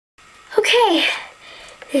Okay,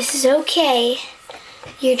 this is okay.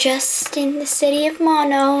 You're just in the city of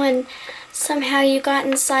Mono, and somehow you got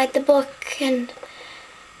inside the book, and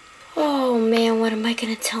oh man, what am I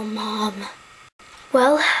gonna tell Mom?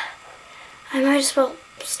 Well, I might as well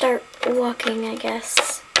start walking, I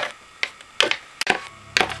guess.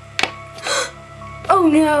 Oh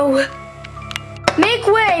no! Make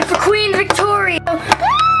way for Queen Victoria!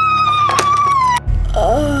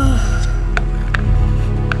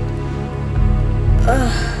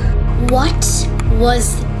 What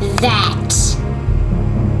was that?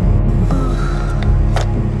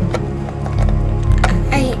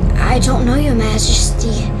 I don't know, Your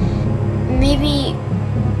Majesty. Maybe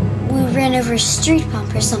we ran over a street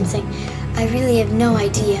bump or something. I really have no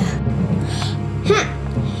idea.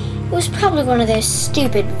 It was probably one of those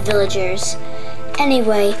stupid villagers.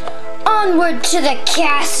 Anyway, onward to the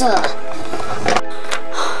castle!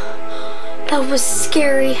 That was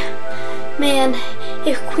scary. Man,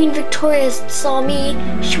 if Queen Victoria saw me,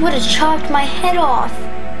 she would have chopped my head off.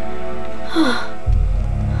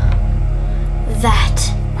 That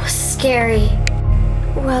was scary.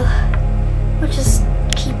 Well, we'll just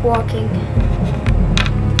keep walking.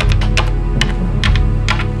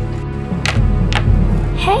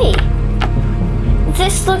 Hey,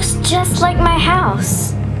 this looks just like my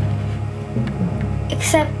house.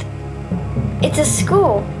 Except it's a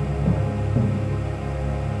school.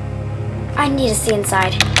 I need to see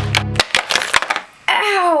inside.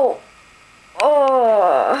 Ow!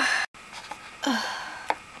 Oh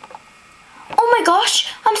my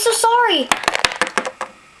gosh! I'm so sorry!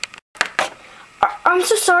 I'm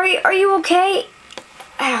so sorry. Are you okay?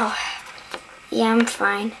 Ow. Yeah, I'm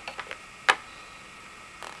fine.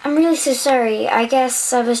 I'm really so sorry. I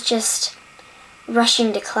guess I was just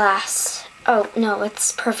rushing to class. Oh, no,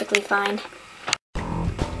 it's perfectly fine.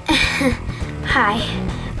 Hi,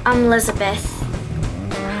 I'm Elizabeth.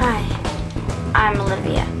 Hi, I'm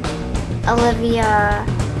Olivia.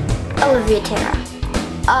 Olivia Terra.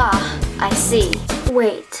 Ah, I see.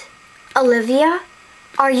 Wait, Olivia?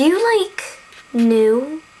 Are you, like,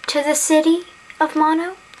 new to the city of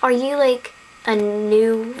Mono? Are you, like, a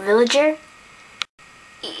new villager?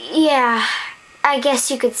 Yeah, I guess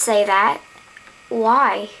you could say that.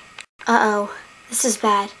 Why? Uh-oh, this is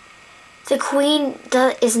bad. The queen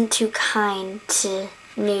isn't too kind to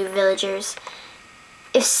new villagers.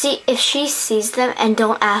 If she sees them, and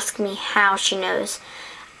don't ask me how she knows,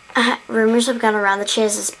 rumors have gone around that she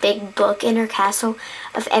has this big book in her castle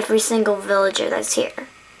of every single villager that's here.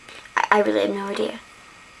 I really have no idea.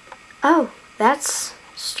 Oh, that's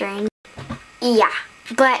strange. Yeah,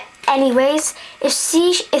 but anyways, if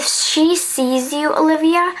she sees you,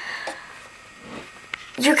 Olivia,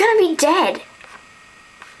 you're gonna be dead.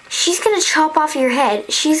 She's gonna chop off your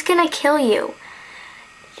head. She's gonna kill you.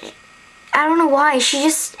 I don't know why. She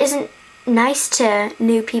just isn't nice to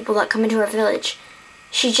new people that come into her village.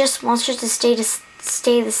 She just wants you to stay the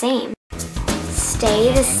same.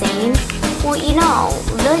 Stay the same? Well, you know,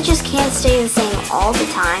 villages can't stay the same all the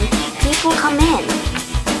time. People come in.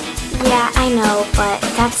 Yeah, I know, but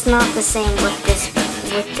that's not the same with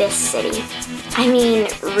this city. I mean,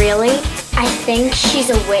 really? I think she's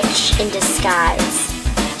a witch in disguise.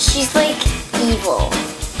 She's like evil.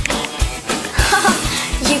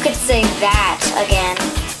 You could say that again.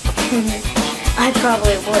 I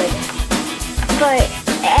probably would. But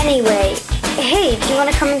anyway, hey, do you want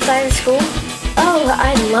to come inside the school? Oh,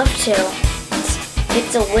 I'd love to.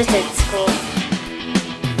 It's a wizard school.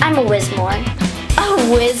 I'm a Wizmore. A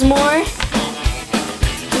Wizmore?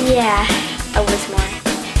 Yeah, a Wizmore.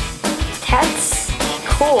 That's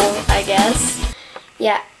cool, I guess.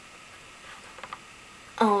 Yeah.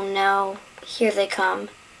 Oh no, here they come.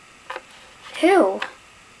 Who?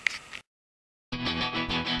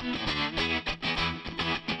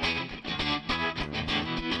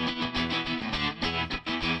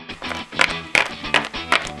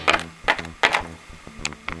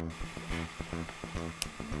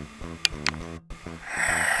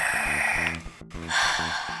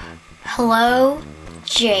 Hello,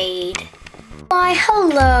 Jade. Why,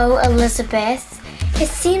 hello, Elizabeth. It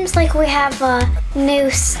seems like we have a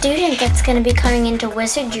new student that's going to be coming into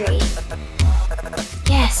wizardry.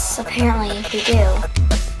 Yes, apparently we do.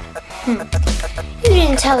 You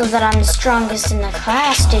didn't tell her that I'm the strongest in the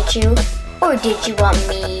class, did you? Or did you want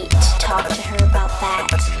me to talk to her about that?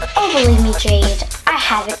 Oh, believe me, Jade, I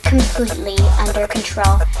have it completely under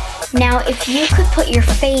control. Now, if you could put your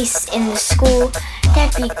face in the school,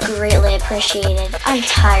 that'd be greatly appreciated. I'm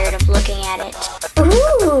tired of looking at it.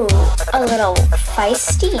 Ooh, a little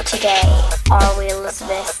feisty today, are we,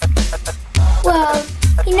 Elizabeth? Well,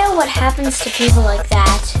 you know what happens to people like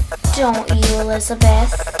that, don't you, Elizabeth?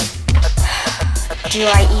 Do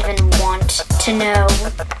I even want to know?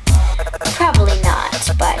 Probably not,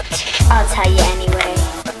 but I'll tell you anyway.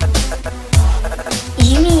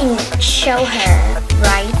 You mean show her,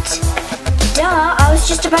 right? Duh, I was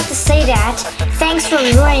just about to say that. Thanks for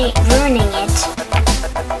ruining it.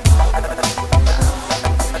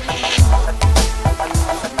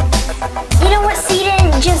 You know what,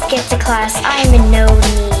 Seaton? Just get to class. I'm in no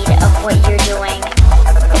need of what you're doing.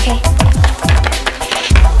 Okay.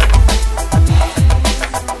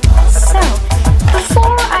 So,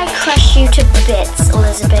 before I crush you to bits,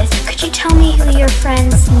 Elizabeth, could you tell me who your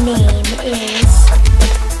friend's name is?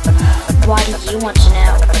 Why do you want to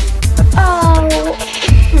know? Oh,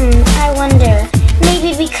 I wonder.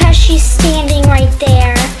 Maybe because she's standing right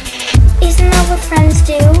there. Isn't that what friends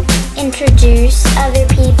do? Introduce other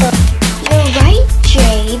people. You're right,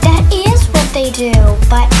 Jay. That is what they do.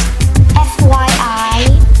 But FYI,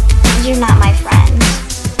 you're not my friend.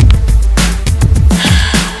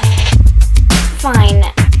 Fine.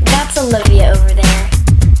 That's Olivia over there.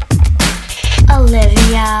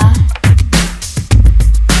 Olivia.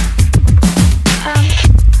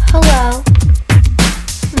 Hello.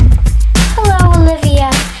 Hello, Olivia.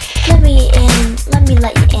 Let me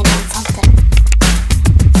let you in on something.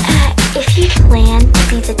 If you plan to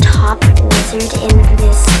be the top wizard in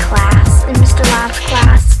this class, in Mr. Lau's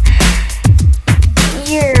class,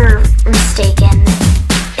 you're mistaken.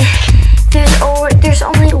 There's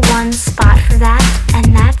only one spot for that,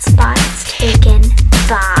 and that spot's taken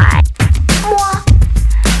by moi.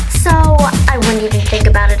 So I wouldn't even think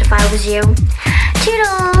about it if I was you.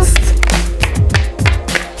 Toodles!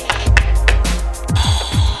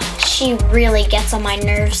 She really gets on my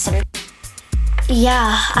nerves sometimes.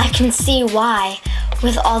 Yeah, I can see why.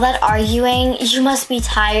 With all that arguing, you must be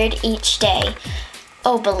tired each day.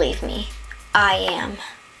 Oh, believe me, I am.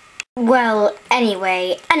 Well,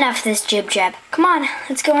 anyway, enough of this jib-jab. Come on,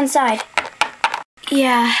 let's go inside.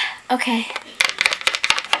 Yeah, okay.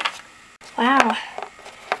 Wow,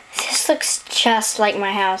 this looks just like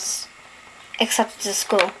my house. Except it's a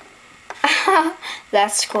school.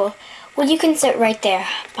 That's cool. Well, you can sit right there,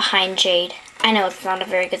 behind Jade. I know it's not a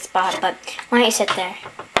very good spot, but why don't you sit there?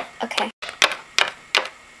 Okay.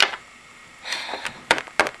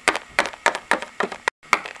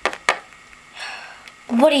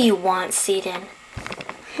 What do you want, Seaton?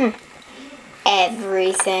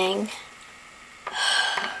 Everything.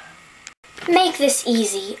 Make this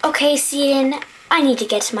easy, okay, Seaton? I need to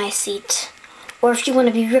get to my seat. Or if you want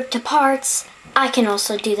to be ripped to parts, I can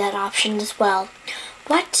also do that option as well.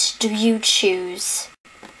 What do you choose?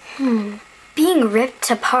 Being ripped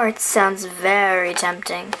to parts sounds very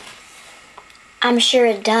tempting. I'm sure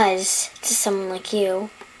it does to someone like you.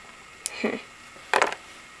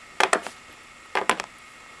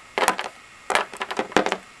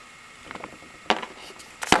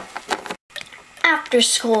 After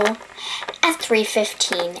school, at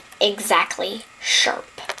 3:15, exactly,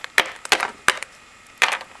 sharp.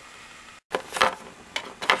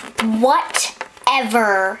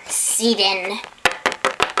 Whatever, Seaton.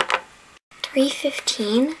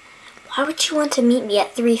 3:15? Why would you want to meet me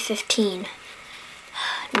at 3:15?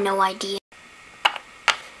 No idea.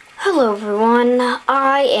 Hello, everyone.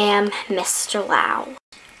 I am Mr. Lau.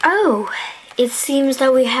 Oh, it seems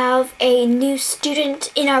that we have a new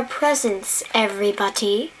student in our presence,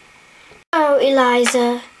 everybody. Oh,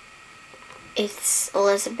 Eliza. It's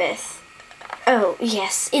Elizabeth. Oh,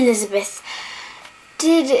 yes, Elizabeth.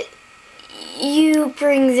 Did you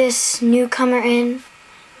bring this newcomer in?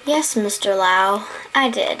 Yes, Mr. Lau, I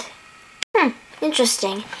did.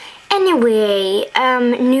 Interesting. Anyway,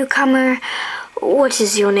 newcomer, what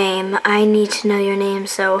is your name? I need to know your name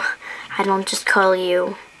so I don't just call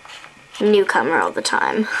you newcomer all the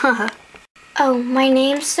time. Oh, my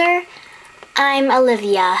name, sir? I'm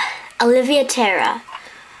Olivia. Olivia Terra.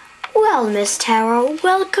 Well, Miss Terra,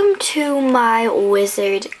 welcome to my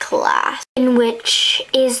wizard class, in which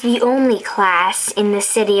is the only class in the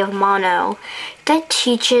city of Mono that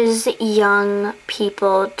teaches young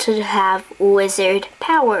people to have wizard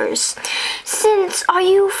powers. Are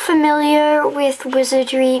you familiar with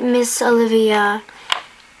wizardry, Miss Olivia?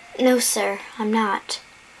 No, sir, I'm not.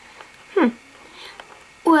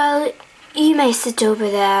 Well, you may sit over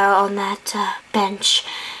there on that bench.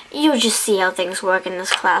 You'll just see how things work in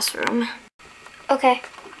this classroom. Okay.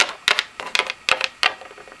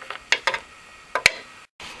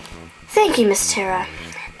 Thank you, Miss Terra.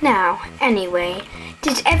 Now, anyway,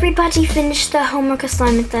 did everybody finish the homework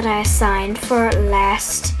assignment that I assigned for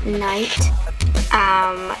last night?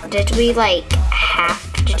 Did we,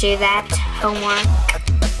 have to do that homework?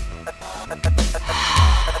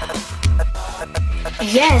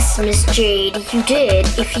 Yes, Miss Jade, you did.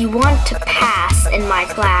 If you want to pass in my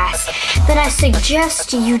class, then I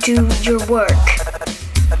suggest you do your work.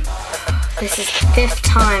 This is the 5th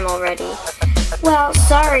time already. Well,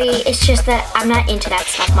 sorry, it's just that I'm not into that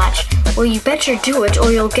stuff much. Well, you better do it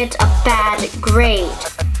or you'll get a bad grade.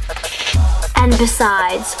 And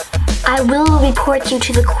besides, I will report you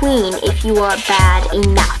to the Queen if you are bad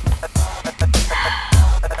enough.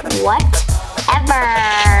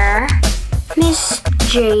 Whatever. Miss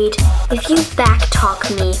Jade, if you backtalk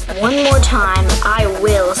me one more time, I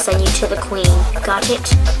will send you to the Queen. Got it?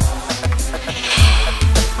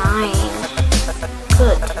 Fine.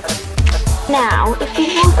 Good. Now, if you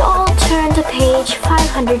would all turn to page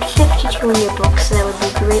 552 in your books, that would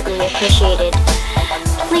be greatly appreciated.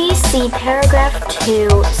 Please see paragraph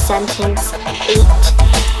 2, sentence 8,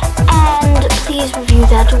 and please review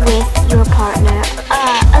that with your partner.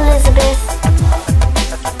 Elizabeth?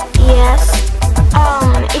 Yes?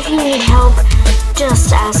 If you need help,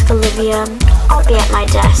 just ask Olivia. I'll be at my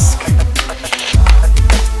desk.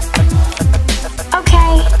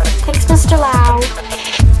 Okay, thanks, Mr. Lau.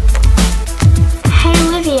 Hey,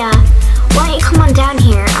 Olivia, why don't you come on down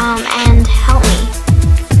here, and help me?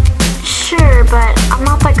 Sure, but I'm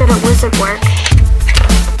not that good at wizard work.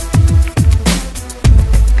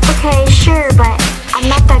 Okay, sure, but I'm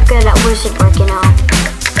not that good at wizard work, you know.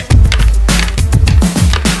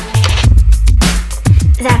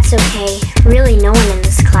 That's okay. Really, no one in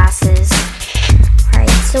this class is. Alright,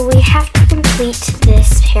 so we have to complete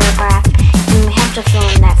this paragraph, and we have to fill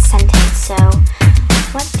in that sentence, so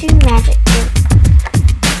what do magic do?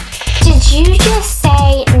 Did you just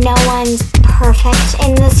say no one's perfect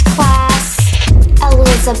in this class,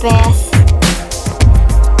 Elizabeth?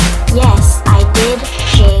 Yes, I did,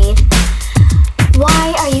 Jade.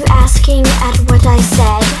 Why are you asking at what I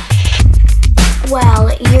said?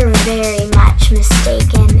 Well, you're very much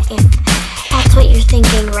mistaken if that's what you're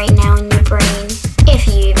thinking right now in your brain. If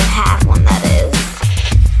you even have one, that is.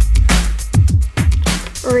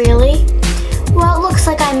 Really? Well, it looks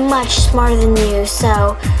like I'm much smarter than you,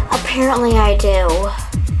 so apparently I do.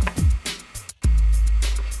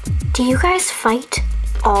 Do you guys fight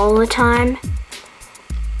all the time?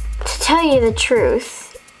 To tell you the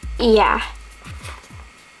truth, yeah.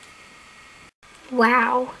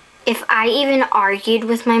 Wow. If I even argued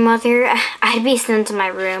with my mother, I'd be sent to my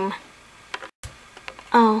room.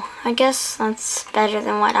 Oh, I guess that's better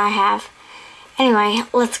than what I have. Anyway,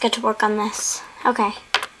 let's get to work on this. Okay.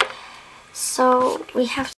 So, we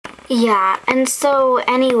have to... Yeah, and so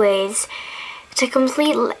anyways, to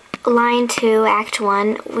complete line 2, act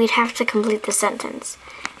 1, we'd have to complete the sentence.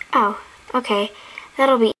 Oh, okay.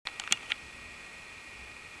 That'll be...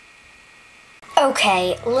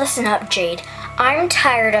 Okay, listen up, Jade. I'm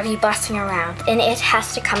tired of you busting around, and it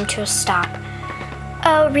has to come to a stop.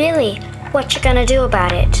 Oh, really? What you gonna do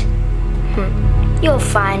about it? You'll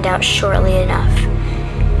find out shortly enough.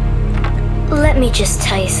 Let me just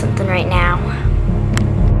tell you something right now.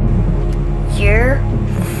 You're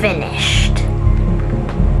finished.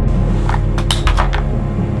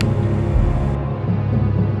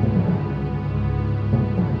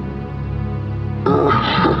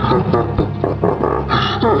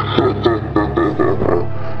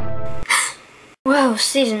 Whoa,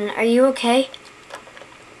 Susan, are you okay?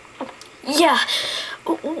 Yeah.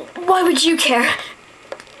 Why would you care?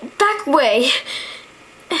 Back way.